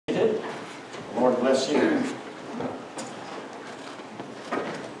bless you.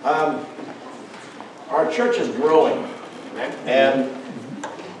 Our church is growing, and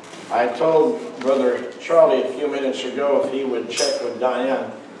I told Brother Charlie a few minutes ago if he would check with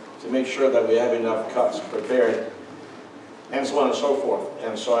Diane to make sure that we have enough cups prepared, and so on and so forth.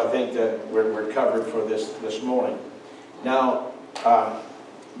 And so I think that we're covered for this morning. Now,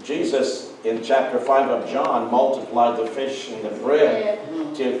 Jesus in chapter 5 of John multiplied the fish and the bread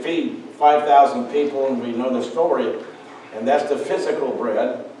to feed 5,000 people, and we know the story. And that's the physical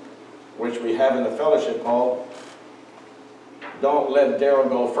bread, which we have in the fellowship hall. Don't let Daryl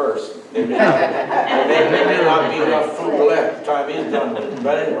go first. There may not be enough food left by the time he's done with it.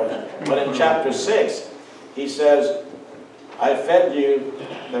 But anyway, but in chapter 6, he says, I fed you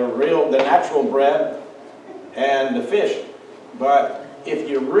the natural bread and the fish. But if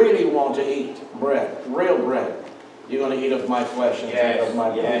you really want to eat bread, real bread, you're going to eat of my flesh and drink of my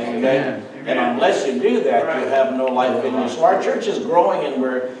blood. Okay? And unless you do that, you have no life in you. So our church is growing, and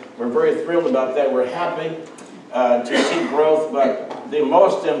we're very thrilled about that. We're happy to see growth, but the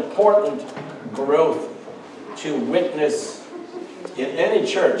most important growth to witness in any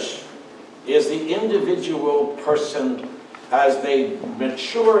church is the individual person as they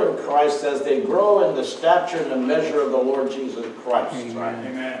mature in Christ, as they grow in the stature and the measure of the Lord Jesus Christ.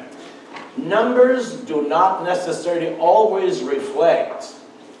 Amen. Numbers do not necessarily always reflect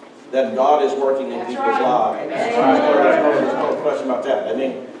that God is working in people's lives. There's no question about that. I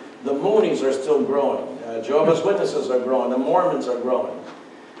mean, the Moonies are still growing. Jehovah's Witnesses are growing. The Mormons are growing.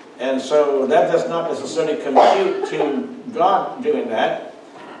 And so that does not necessarily compute to God doing that.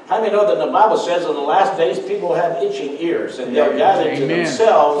 How many know that the Bible says in the last days people have itching ears, and they'll gather to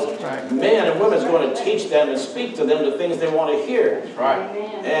themselves men and women is going to teach them and speak to them the things they want to hear.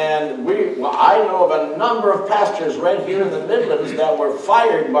 And I know of a number of pastors right here in the Midlands that were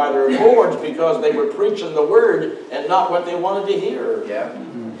fired by their boards because they were preaching the word and not what they wanted to hear.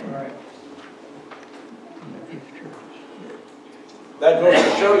 That goes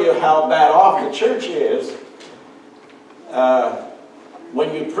to show you how bad off the church is.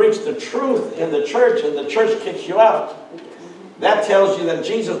 When you preach the truth in the church and the church kicks you out, that tells you that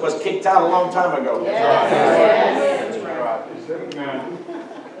Jesus was kicked out a long time ago. Yes. That's right.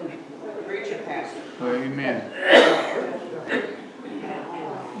 Preach it, Pastor. Amen.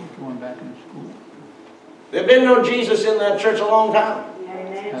 Going back in school. There's been no Jesus in that church a long time.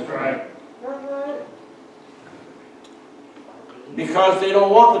 That's right. Because they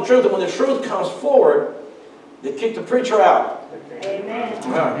don't want the truth, and when the truth comes forward, they kick the preacher out.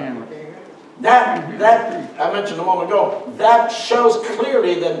 Amen. That I mentioned a moment ago, that shows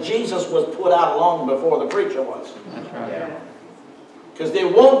clearly that Jesus was put out long before the preacher was. That's right. Because they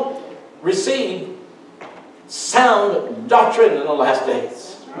won't receive sound doctrine in the last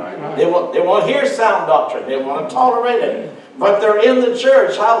days. They won't hear sound doctrine. They want to tolerate it. But they're in the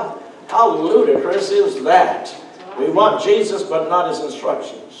church. How ludicrous is that? We want Jesus, but not his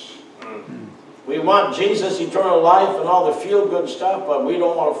instructions. We want Jesus, eternal life, and all the feel-good stuff, but we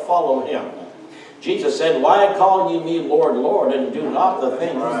don't want to follow him. Jesus said, why call ye me Lord, Lord, and do not the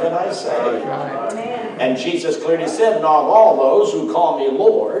things that I say? And Jesus clearly said, not all those who call me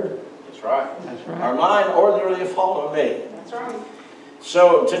Lord are mine, ordinarily follow me. That's right.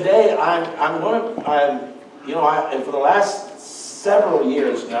 So today, for the last several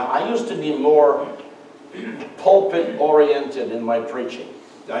years now, I used to be more pulpit-oriented in my preaching.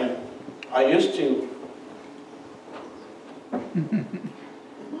 I used to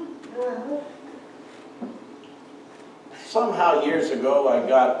somehow years ago I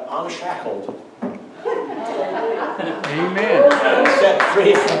got unshackled. Amen. Set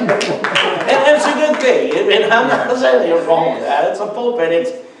free. And it's a good thing. I mean, I'm not saying you're wrong with that. It's a pulpit.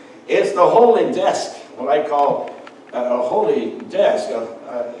 It's the holy desk, what I call a holy desk,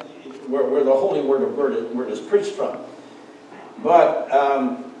 where the holy word is preached from. But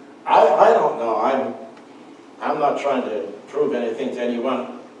I don't know. I'm not trying to prove anything to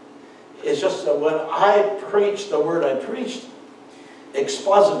anyone. It's just that when I preach the word I preached,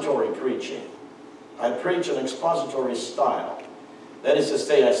 expository preaching. I preach an expository style. That is to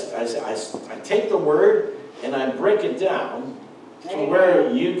say, I take the word and I break it down to where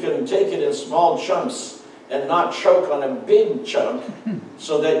you can take it in small chunks and not choke on a big chunk,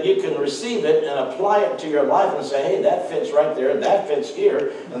 so that you can receive it and apply it to your life and say, hey, that fits right there, that fits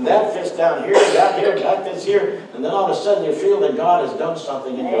here, and that fits down here, that fits here, and then all of a sudden you feel that God has done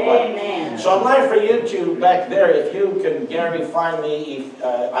something in your life. So I'd like for you to, back there, if you can, Gary, find me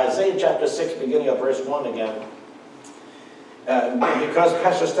Isaiah chapter 6, beginning of verse 1 again. Because,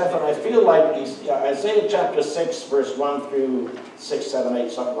 Pastor Stephan, I feel like Isaiah chapter 6, verse 1 through 6, 7,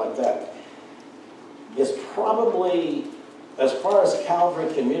 8, something like that. is probably, as far as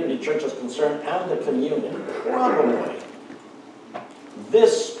Calvary Community Church is concerned, and the communion, probably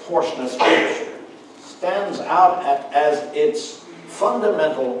this portion of Scripture stands out as its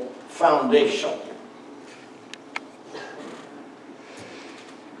fundamental foundation.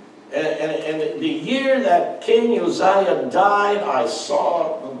 And the year that King Uzziah died, I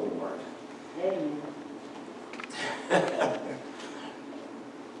saw the Lord. Amen.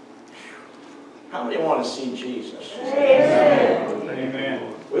 How many want to see Jesus? Amen.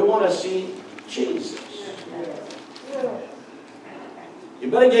 Amen. We want to see Jesus. You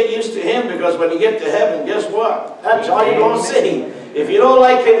better get used to Him, because when you get to heaven, guess what? That's all you're going to see. If you don't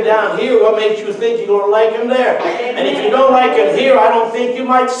like Him down here, what makes you think you're going to like Him there? And if you don't like Him here, I don't think you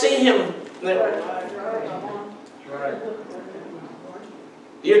might see Him there.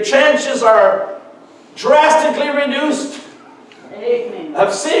 Your chances are drastically reduced Amen.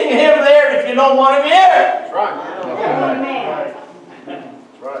 of seeing Him there if you don't want Him here. Amen.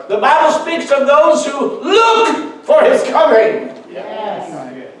 The Bible speaks of those who look for His coming. Yes.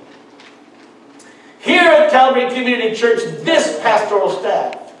 Here at Calvary Community Church, this pastoral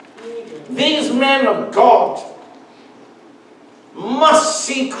staff, these men of God, must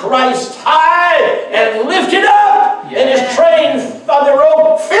see Christ high and lifted up in His train on the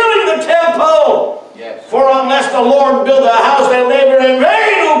robe, filling the temple. Yes. For unless the Lord build a house, they labor in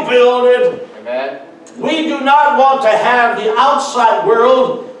vain who build it. Amen. We do not want to have the outside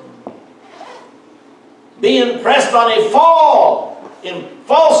world be impressed on a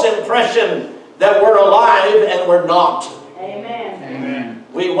false impression that we're alive and we're not. Amen. Amen.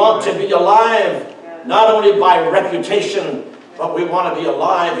 We want to be alive not only by reputation, but we want to be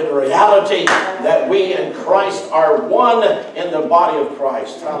alive in reality that we and Christ are one in the body of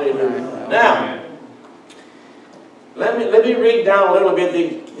Christ. Hallelujah. Now, let me read down a little bit.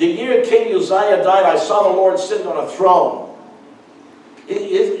 The year King Uzziah died, I saw the Lord sitting on a throne.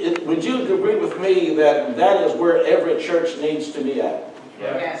 Would you agree with me that that is where every church needs to be at?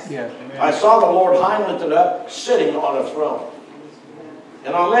 Yes. Yes. I saw the Lord high and lifted up, sitting on a throne.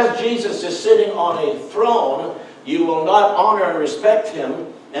 And unless Jesus is sitting on a throne, you will not honor and respect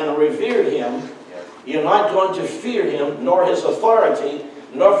Him and revere Him. You're not going to fear Him, nor His authority,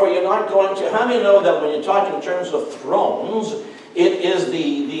 nor for you're not going to... How many know that when you talk in terms of thrones, it is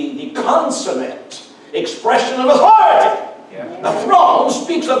the consummate expression of authority? A throne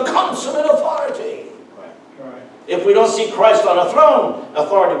speaks of consummate authority. If we don't see Christ on a throne,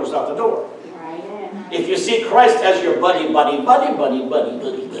 authority goes out the door. If you see Christ as your buddy,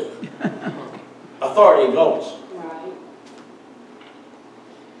 authority goes.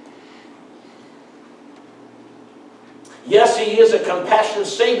 Yes, He is a compassionate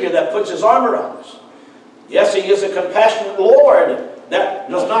Savior that puts His armor on us. Yes, He is a compassionate Lord that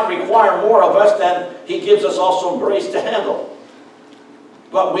does not require more of us than He gives us also grace to handle.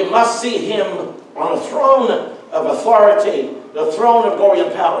 But we must see Him on a throne of authority, the throne of glory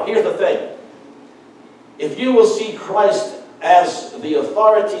and power. Here's the thing. If you will see Christ as the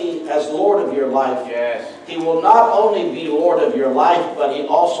authority, as Lord of your life, He will not only be Lord of your life, but He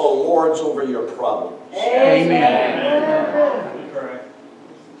also lords over your problems. Amen.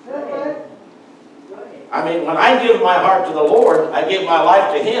 I mean, when I give my heart to the Lord, I give my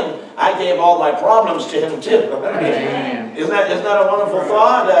life to Him, I gave all my problems to Him too. Amen. Isn't that a wonderful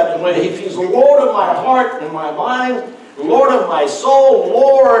thought? That if He's Lord of my heart and my mind, Lord of my soul,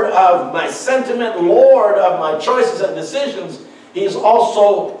 Lord of my sentiment, Lord of my choices and decisions, He's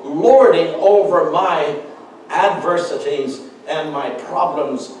also lording over my adversities and my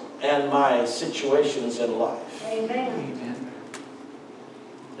problems and my situations in life. Amen.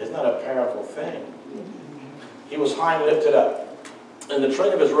 Isn't that a powerful thing? He was high and lifted up, and the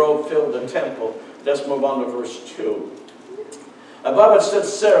train of His robe filled the temple. Let's move on to verse 2. Above it stood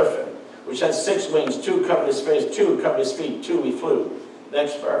seraphim, which had 6 wings, 2 covered His face, 2 covered His feet, 2 He flew.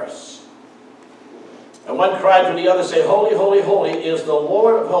 Next verse. And one cried to the other, saying, Holy, holy, holy is the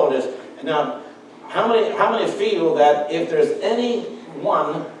Lord of holiness. Now, how many feel that if there's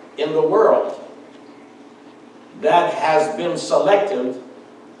anyone in the world that has been selected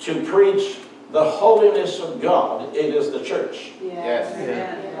to preach the holiness of God, it is the church? Yes.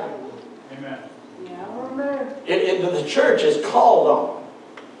 Amen. The church is called on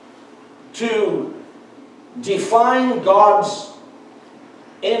to define God's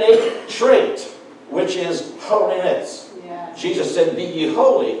innate trait, which is holiness. Jesus said, Be ye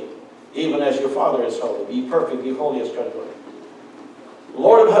holy, even as your Father is holy. Be perfect, be holy as God is.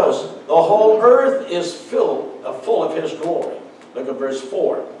 Lord of hosts, the whole earth is full of His glory. Look at verse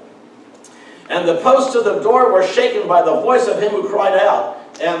 4. And the posts of the door were shaken by the voice of Him who cried out.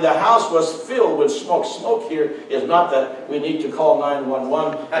 and the house was filled with smoke. Smoke here is not that we need to call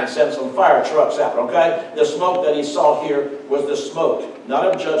 911 and send some fire trucks out, okay? The smoke that he saw here was the smoke, not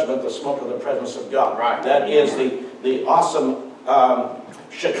of judgment, the smoke of the presence of God. Right. That is the awesome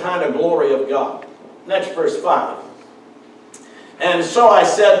Shekinah glory of God. Next, verse 5. And so I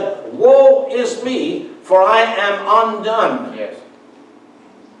said, woe is me, for I am undone. Yes.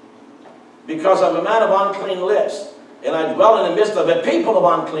 Because I'm a man of unclean lips, and I dwell in the midst of a people of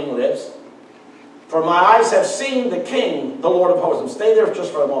unclean lips. For my eyes have seen the King, the Lord of hosts. And stay there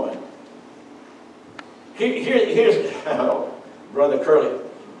just for a moment. Here's Brother Curly.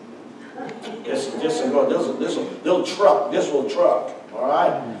 This will truck. All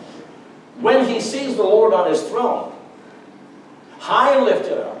right. When he sees the Lord on his throne, high and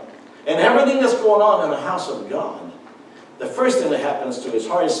lifted up, and everything that's going on in the house of God, the first thing that happens to his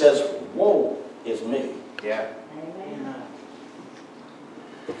heart, he says, woe is me. Yeah. Amen.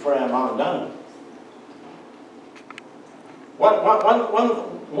 For I am undone.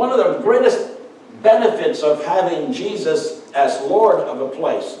 One of the greatest benefits of having Jesus as Lord of a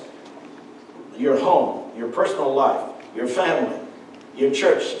place, your home, your personal life, your family, your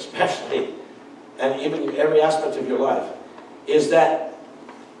church especially, and even every aspect of your life, is that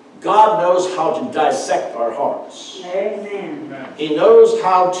God knows how to dissect our hearts. Amen. He knows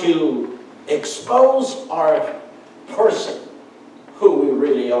how to expose our person, who we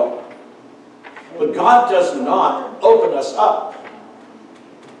really are. But God does not open us up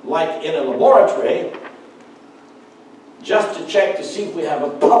like in a laboratory just to check to see if we have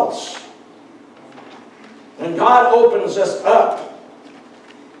a pulse. When God opens us up,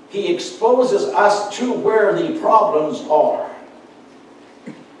 He exposes us to where the problems are,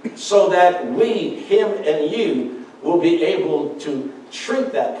 so that we, him and you, will be able to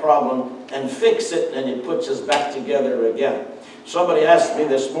treat that problem and fix it, and it puts us back together again. Somebody asked me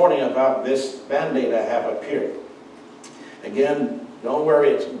this morning about this Band-Aid I have up here. Again, don't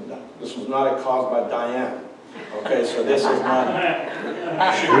worry, this was not caused by Diane. Okay, so this is not...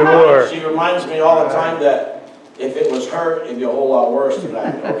 Sure. She reminds me all the time that if it was her, it'd be a whole lot worse than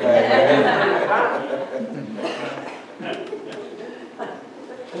that, okay?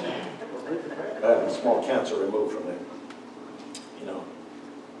 A small cancer removed from it. You know,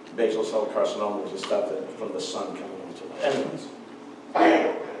 basal cell carcinoma was the stuff that from the sun coming into it. Anyways,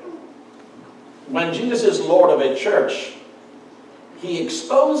 when Jesus is Lord of a church, He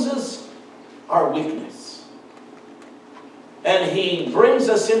exposes our weakness. And He brings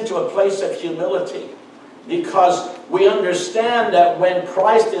us into a place of humility, because we understand that when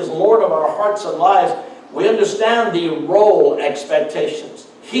Christ is Lord of our hearts and lives, we understand the role expectations.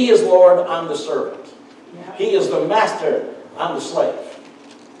 He is Lord, I'm the servant. He is the master, I'm the slave.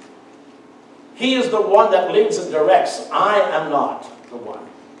 He is the one that leads and directs. I am not the one.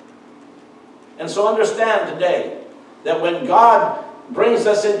 And so understand today that when God brings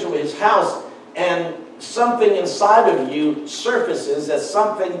us into His house and something inside of you surfaces as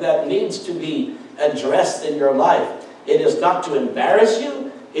something that needs to be addressed in your life, it is not to embarrass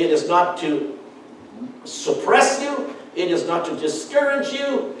you, it is not to suppress you, it is not to discourage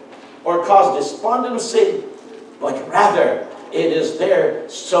you or cause despondency, but rather it is there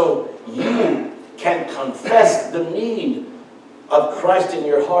so you can confess the need of Christ in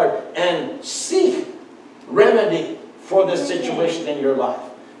your heart and seek remedy for this situation in your life.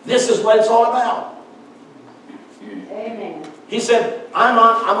 This is what it's all about. Amen. He said, I'm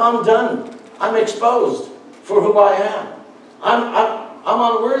undone. I'm exposed for who I am.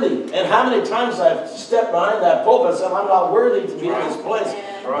 I'm unworthy. And how many times I've stepped behind that pulpit and said, I'm not worthy to be in this place.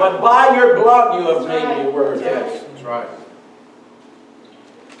 Right. But by your blood you have made me worthy. That's right.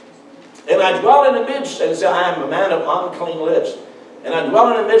 And I dwell in the midst, and say, I am a man of unclean lips. And I dwell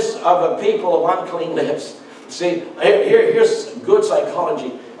in the midst of a people of unclean lips. See, here's good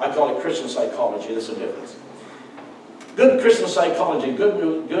psychology. I call it Christian psychology. There's a difference. Good Christian psychology, good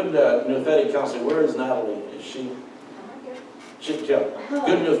nouthetic counseling. Where is Natalie? Is she? Yeah.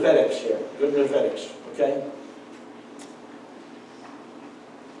 Good nouthetics here. Good nouthetics. Okay?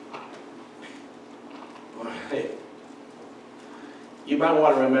 Hey. You might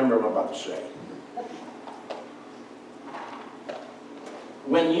want to remember what I'm about to say.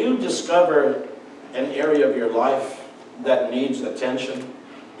 When you discover an area of your life that needs attention,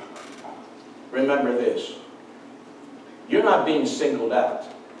 remember this. You're not being singled out,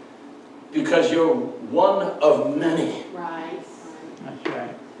 because you're one of many Right.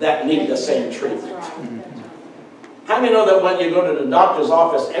 that need the same treatment. That's right. How many know that when you go to the doctor's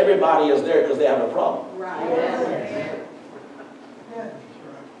office, everybody is there because they have a problem? Right.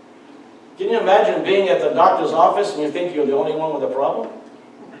 Can you imagine being at the doctor's office and you think you're the only one with a problem?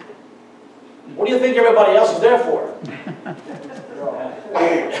 What do you think everybody else is there for?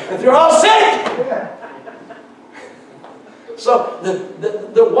 They're all sick. So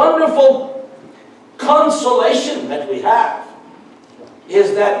the wonderful consolation that we have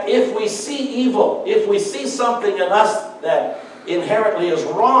is that if we see evil, if we see something in us that inherently is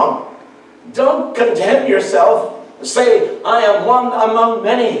wrong, don't condemn yourself. Say, I am one among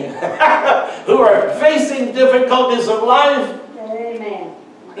many who are facing difficulties of life. Amen.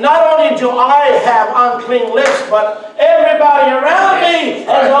 Not only do I have unclean lips, but everybody around me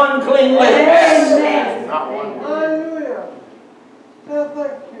has unclean lips. Amen. Not one. Hallelujah. Thank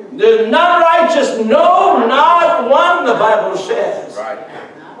you. There's none righteous, no, not one, the Bible says. Right.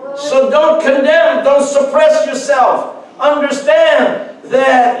 So don't condemn, don't suppress yourself. Understand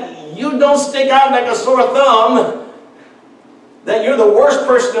that you don't stick out like a sore thumb, that you're the worst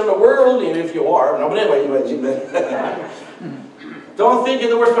person in the world, even if you are. No, but anyway, don't think you're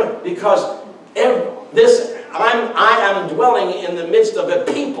the worst person, because I am dwelling in the midst of a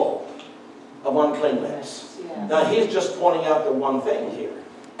people of unclean lips. Now he's just pointing out the one thing here.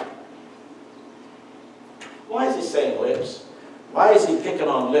 Why is he saying lips? Why is he picking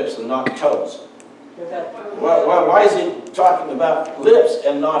on lips and not toes? Why is he talking about lips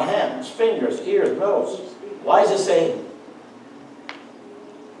and not hands, fingers, ears, nose? Why is he saying,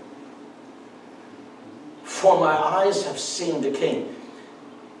 for my eyes have seen the King?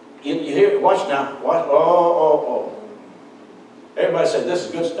 You hear, watch now. Watch. Oh. Everybody said, this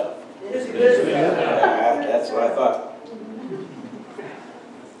is good stuff. This is good. Yeah, that's what I thought.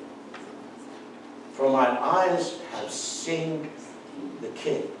 For mine eyes have seen the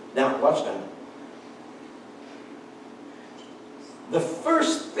King. Now, watch now. The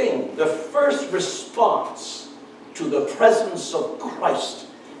first thing, the first response to the presence of Christ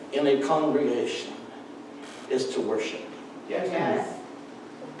in a congregation is to worship. Yes. Yes.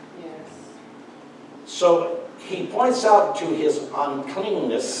 So he points out to his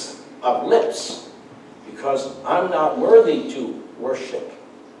uncleanness of lips, because I'm not worthy to worship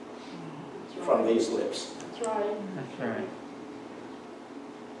from these lips. That's right. That's right.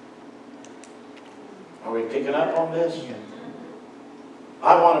 Are we picking up on this?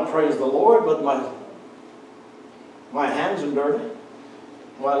 I want to praise the Lord, but my hands are dirty.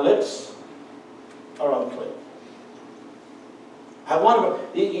 My lips are unclean. I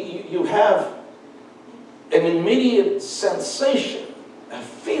want to, you have an immediate sensation, a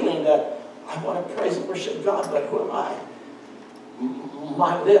feeling that I want to praise and worship God, but who am I?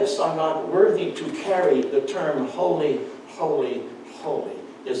 My lips are not worthy to carry the term holy, holy, holy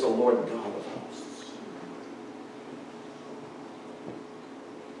is the Lord God of hosts.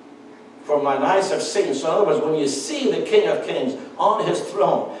 For mine eyes have seen. So in other words, when you see the King of Kings on his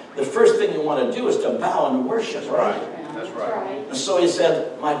throne, the first thing you want to do is to bow and worship. Right. That's right. And so he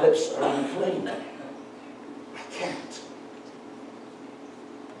said, my lips are unclean. I can't.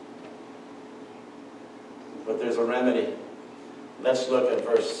 But there's a remedy. Let's look at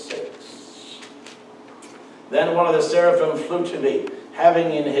verse 6. Then one of the seraphim flew to me,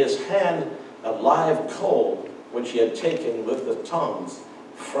 having in his hand a live coal, which he had taken with the tongues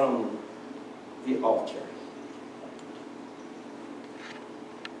from the altar.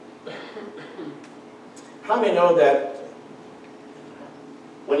 How many know that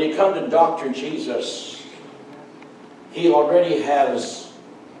when you come to Dr. Jesus, he already has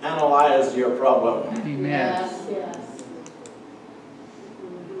analyzed your problem? Amen. Yes.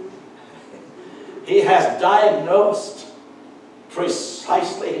 He has diagnosed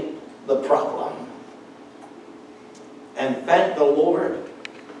precisely the problem. And thank the Lord,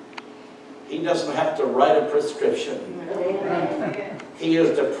 he doesn't have to write a prescription. Amen. He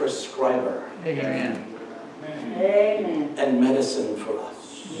is the prescriber Amen. Amen. and medicine for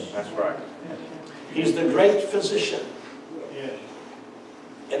us. That's right. He's the great physician.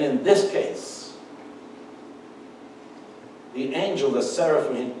 And in this case, the angel, the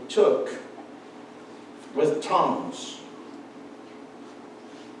seraphim, he took with tongues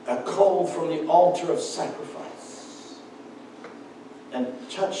a coal from the altar of sacrifice and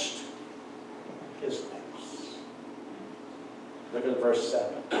touched his lips. Look at verse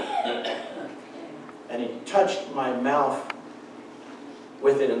 7. And he touched my mouth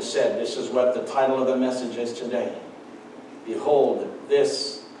with it and said, this is what the title of the message is today. Behold,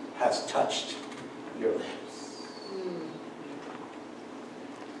 this has touched your lips.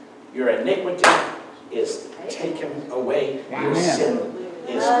 Your iniquity is taken away. Your sin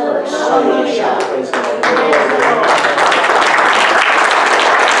is cursed. Somebody shout praise the Lord.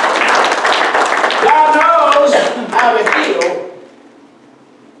 God knows how to heal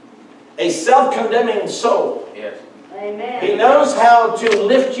a self-condemning soul. Yes. Amen. He knows how to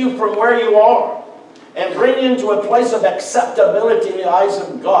lift you from where you are and bring you into a place of acceptability in the eyes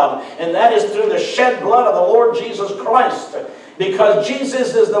of God. And that is through the shed blood of the Lord Jesus Christ. Because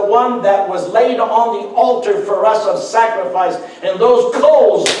Jesus is the one that was laid on the altar for us of sacrifice. And those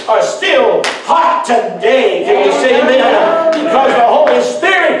coals are still hot today. Can you say amen? Because the Holy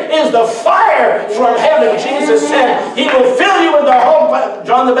Spirit is the fire from heaven. Jesus said He will fill you with the Holy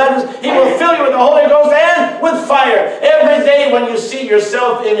John the Baptist, He will fill you with the Holy Ghost and with fire. Every day when you see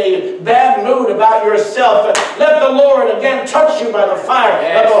yourself in a bad mood about yourself, let the Lord again touch you by the fire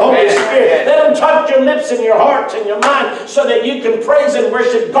of the Holy Spirit. Let Him touch your lips and your heart and your mind so that you can praise and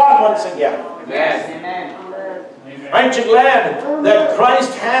worship God once again. Amen. Aren't you glad that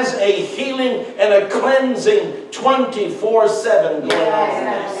Christ has a healing and a cleansing 24/7 going on?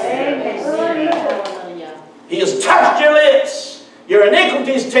 He has touched your lips. Your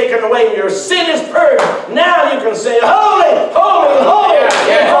iniquity is taken away and your sin is purged. Now you can say, holy, holy, holy is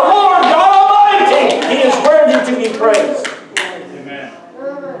the Lord God Almighty. He is worthy to be praised. Amen.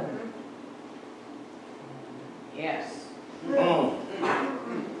 Yes.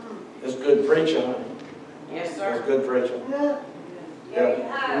 It's good preaching, honey. Yes, It's sir. good preaching.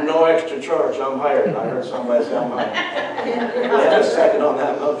 Yeah. No extra charge. I'm hired. I heard somebody say I'm hired. I have a second on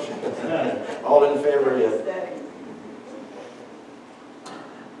that motion. All in favor, yes.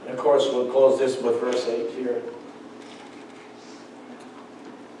 And of course, we'll close this with verse 8 here.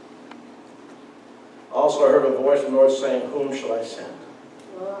 Also, I heard a voice from the Lord saying, whom shall I send?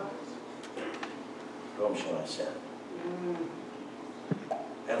 Whom shall I send?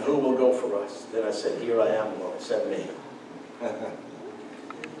 And who will go for us? Then I said, here I am, Lord, send me.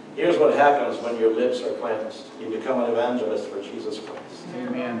 Here's what happens when your lips are cleansed. You become an evangelist for Jesus Christ.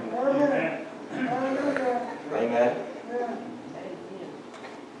 Amen. Amen.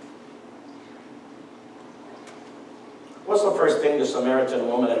 What's the first thing the Samaritan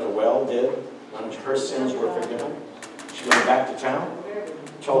woman at the well did when her sins were forgiven? She went back to town,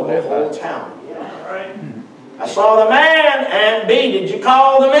 told the whole town. I saw the man, Aunt B. Did you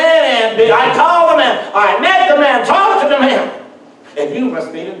call the man, Aunt B? I called the man. I met the man. Talked to the man. And you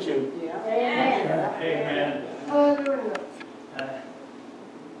must meet him too. Amen.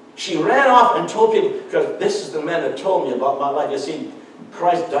 She ran off and told people, because this is the man that told me about my life. You see,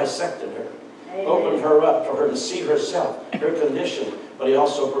 Christ dissected her, opened her up for her to see herself, her condition, but He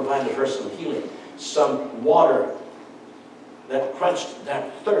also provided her some healing, some water that quenched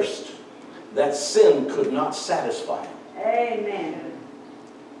that thirst that sin could not satisfy. Amen.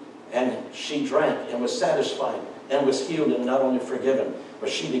 And she drank and was satisfied and was healed and not only forgiven, but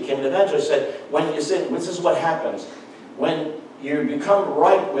she became an evangelist. Said, when you sin, this is what happens. When you become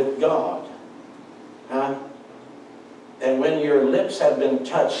right with God, and when your lips have been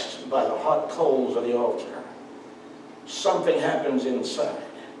touched by the hot coals of the altar, something happens inside.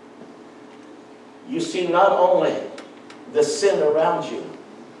 You see not only the sin around you,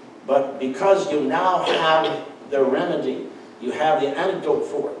 but because you now have the remedy, you have the antidote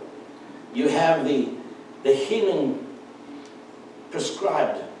for it, you have the healing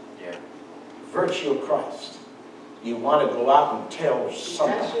prescribed virtue of Christ, you want to go out and tell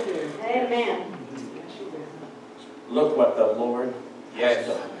somebody. Amen. Look what the Lord has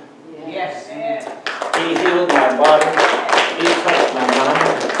done. Yes. He healed my body. He touched my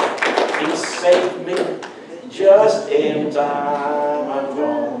mind. He saved me just in time. I'm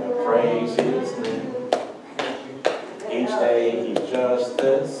going to praise His name. Each day He's just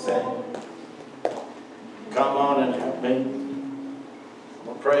the same. Come on and help me.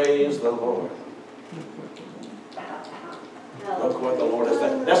 Well, praise the Lord. Look what the Lord has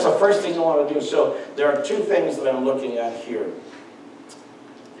done. That's the first thing I want to do. So there are two things that I'm looking at here.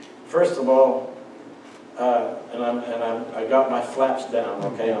 First of all, I got my flaps down.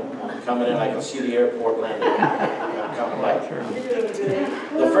 Okay, I'm coming in. I can see the airport landing. I'm coming right.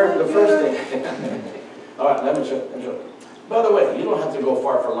 The first thing. All right, let me show. By the way, you don't have to go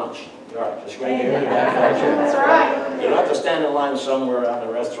far for lunch. All right, just right here. That's right. You don't have to stand in line somewhere out in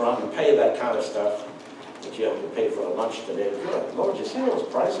a restaurant and pay that kind of stuff. But you have to pay for a lunch today. Good Lord, you see those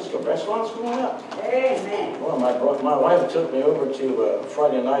prices for restaurants going up? Amen. Well, my wife took me over to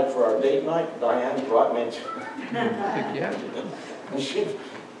Friday night for our date night. Diane brought me to... And she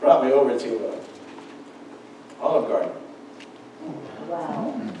brought me over to Olive Garden.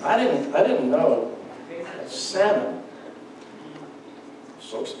 Wow. I didn't know salmon was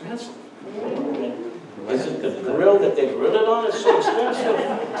so expensive. I mean, is it the grill that they grilled it on? It's so expensive.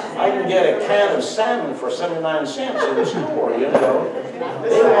 I can get a can of salmon for 79 cents in the store, you know.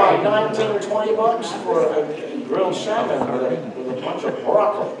 They want 19, 20 bucks for a grilled salmon with a bunch of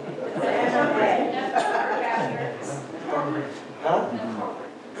broccoli. Huh?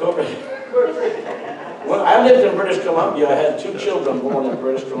 Cooper. When I lived in British Columbia, I had 2 children born in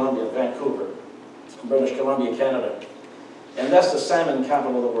British Columbia, Vancouver, British Columbia, Canada. And that's the salmon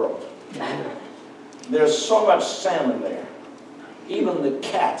capital of the world. There's so much salmon there. Even the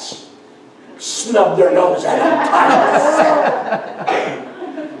cats snub their nose at it.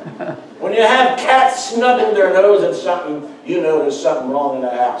 When you have cats snubbing their nose at something, you know there's something wrong in the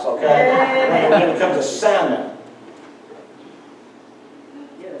house, okay? When it comes to salmon.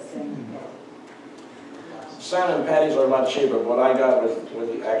 Salmon patties are a lot cheaper. What I got was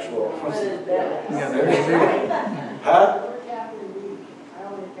the actual. Huh?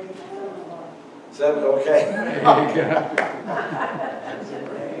 7, okay.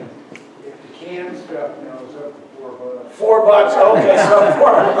 Canned stuff now is up to $4. $4, okay, so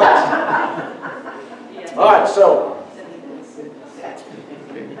 $4. All right, so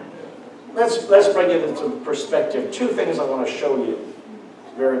let's bring it into perspective. 2 things I want to show you.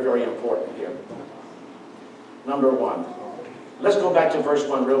 Very, very important here. Number 1. Let's go back to verse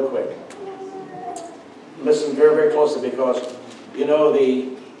 1 real quick. Listen very, very closely, because you know the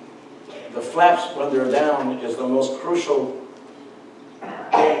flaps when they're down is the most crucial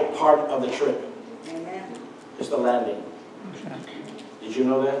part of the trip. It's the landing. Did you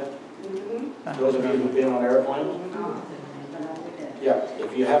know that? Those of you who've been on an airplane? Yeah.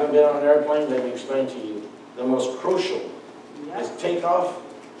 If you haven't been on an airplane, let me explain to you. The most crucial is takeoff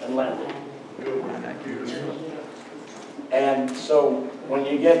and landing. And so when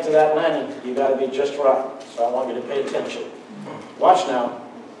you get to that landing, you got to be just right. So I want you to pay attention. Watch now.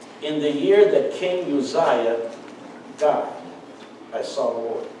 In the year that King Uzziah died, I saw the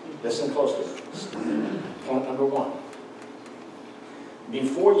Lord. Listen closely. Point number 1.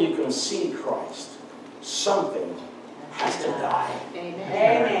 Before you can see Christ, something has to die.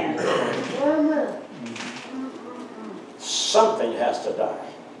 Amen. Something has to die.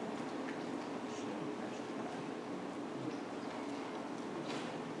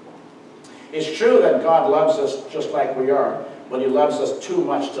 It's true that God loves us just like we are, but He loves us too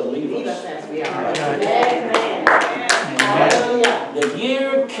much to leave us. Amen. The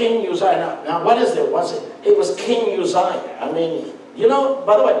year King Uzziah. Now what is it? It was King Uzziah. I mean, you know,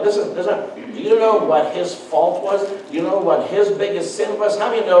 by the way, listen. Do you know what his fault was? Do you know what his biggest sin was? How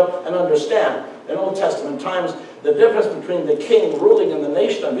do you know and understand in Old Testament times the difference between the king ruling in the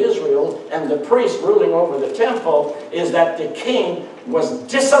nation of Israel and the priest ruling over the temple is that the king was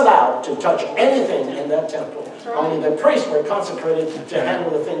disallowed to touch anything in that temple. Only the priests were consecrated to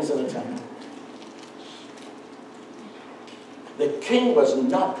handle the things in the temple. The king was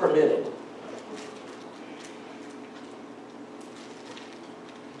not permitted.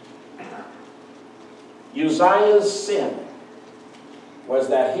 Uzziah's sin was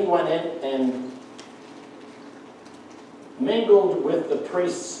that he went in and mingled with the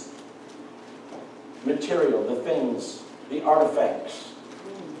priest's material, the things, the artifacts.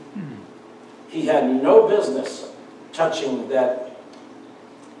 He had no business touching that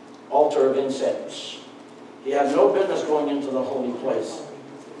altar of incense. He had no business going into the holy place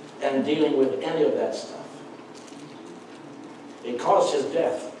and dealing with any of that stuff. It caused his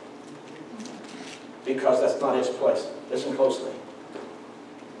death because that's not his place. Listen closely.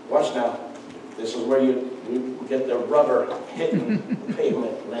 Watch now. This is where you get the rubber hitting the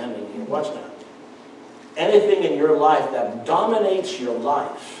pavement landing here. Watch now. Anything in your life that dominates your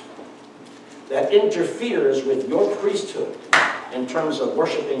life, that interferes with your priesthood in terms of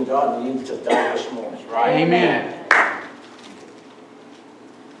worshiping God, needs to die this morning. Right. Amen.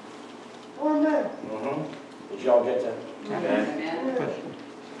 Did y'all get that? Amen.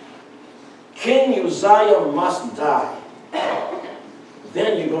 King Uzziah must die.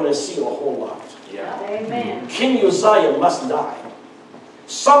 Then you're going to see a whole lot. Yeah. Amen. King Uzziah must die.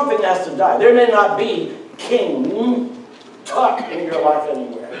 Something has to die. There may not be king Tut in your life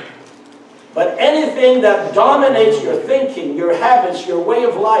anywhere. But anything that dominates your thinking, your habits, your way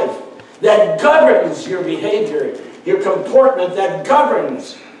of life, that governs your behavior, your comportment, that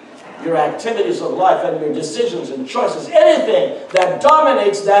governs your activities of life and your decisions and choices, anything that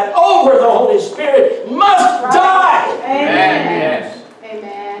dominates that over the Holy Spirit must die. Amen. Yes.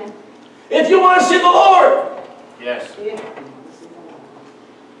 Amen. If you want to see the Lord. Yes.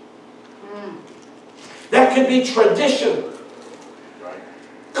 That could be tradition, Right.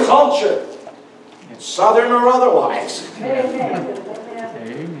 culture, Southern or otherwise. Amen.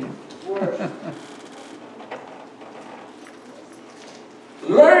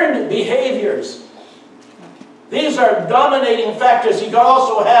 Learned behaviors. These are dominating factors. You can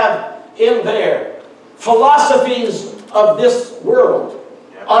also have in there philosophies of this world,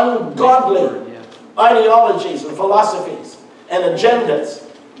 ungodly ideologies and philosophies. and agendas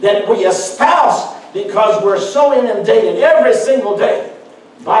that we espouse because we're so inundated every single day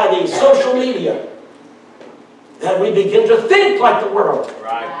by the social media that we begin to think like the world.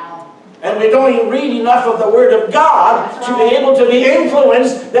 Right. And we don't even read enough of the Word of God to be able to be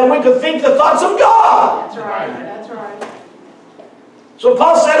influenced that we could think the thoughts of God. That's right. That's right. So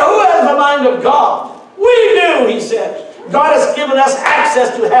Paul said, who has the mind of God? We do, he said. God has given us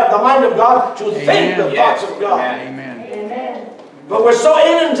access to have the mind of God, to think the thoughts of God. Amen. Amen. But we're so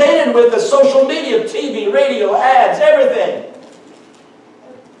inundated with the social media, TV, radio, ads, everything.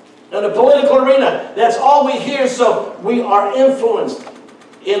 In the political arena, that's all we hear, so we are influenced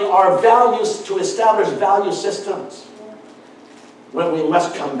in our values to establish value systems. When we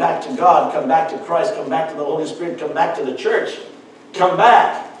must come back to God, come back to Christ, come back to the Holy Spirit, come back to the church, come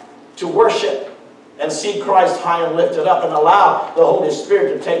back to worship and see Christ high and lifted up and allow the Holy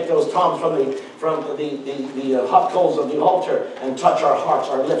Spirit to take those tongs from the hot coals of the altar and touch our hearts,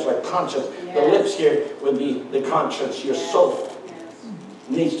 our lips, our conscience. Yes. The lips here would be the conscience. Your soul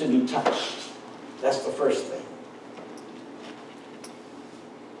needs to be touched. That's the first thing.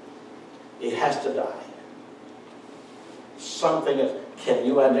 It has to die. Something is, can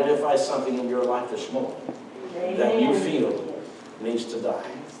you identify something in your life this morning that you feel needs to die?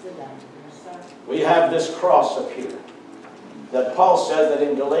 We have this cross up here that Paul says that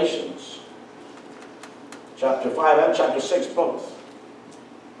in Galatians chapter 5 and chapter 6 both,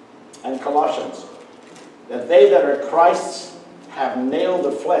 and Colossians, that they that are Christ's have nailed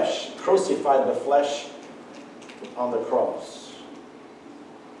the flesh, crucified the flesh on the cross.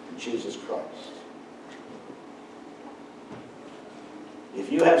 Jesus Christ.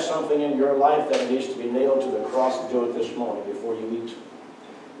 If you have something in your life that needs to be nailed to the cross, do it this morning before you eat.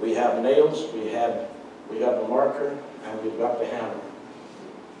 We have nails, we have the marker, and we've got the hammer.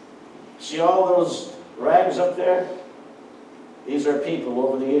 See all those rags up there? These are people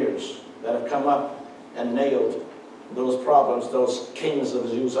over the years that have come up and nailed those problems, those kings of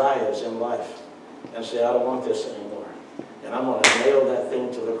Uzziahs in life, and say, I don't want this anymore. And I'm going to nail that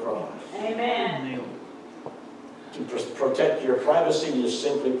thing to the cross. Amen. To protect your privacy, you just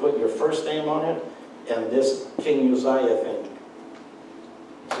simply put your first name on it and this King Uzziah thing.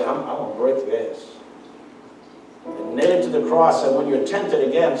 Say, I'm going to break this. And nail it to the cross, and when you're tempted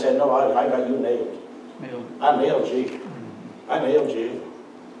again, say, no, I got you nailed. I nailed you. I nailed you.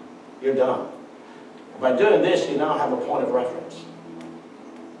 You're done. By doing this, you now have a point of reference.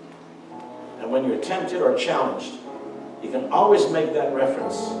 And when you're tempted or challenged, you can always make that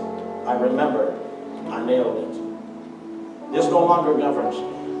reference. I remember, I nailed it. This no longer governs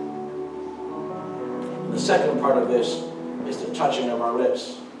me. The second part of this is the touching of our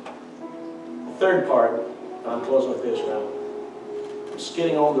lips. The third part, and I'm closing with this now. I'm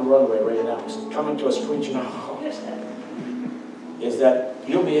skidding on the runway right now, coming to a screeching halt. Is that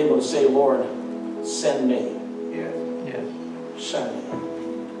you'll be able to say, Lord, send me. Yes. Yes. Send me.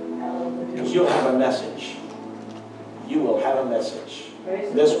 Because you'll have a message. You will have a message.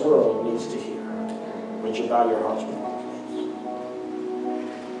 This world needs to hear. Would you bow your hearts with me,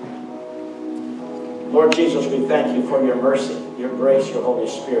 please? Lord Jesus, we thank you for your mercy, your grace, your Holy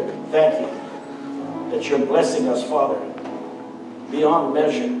Spirit. Thank you that you're blessing us, Father, beyond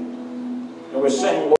measure. And we're saying, Lord,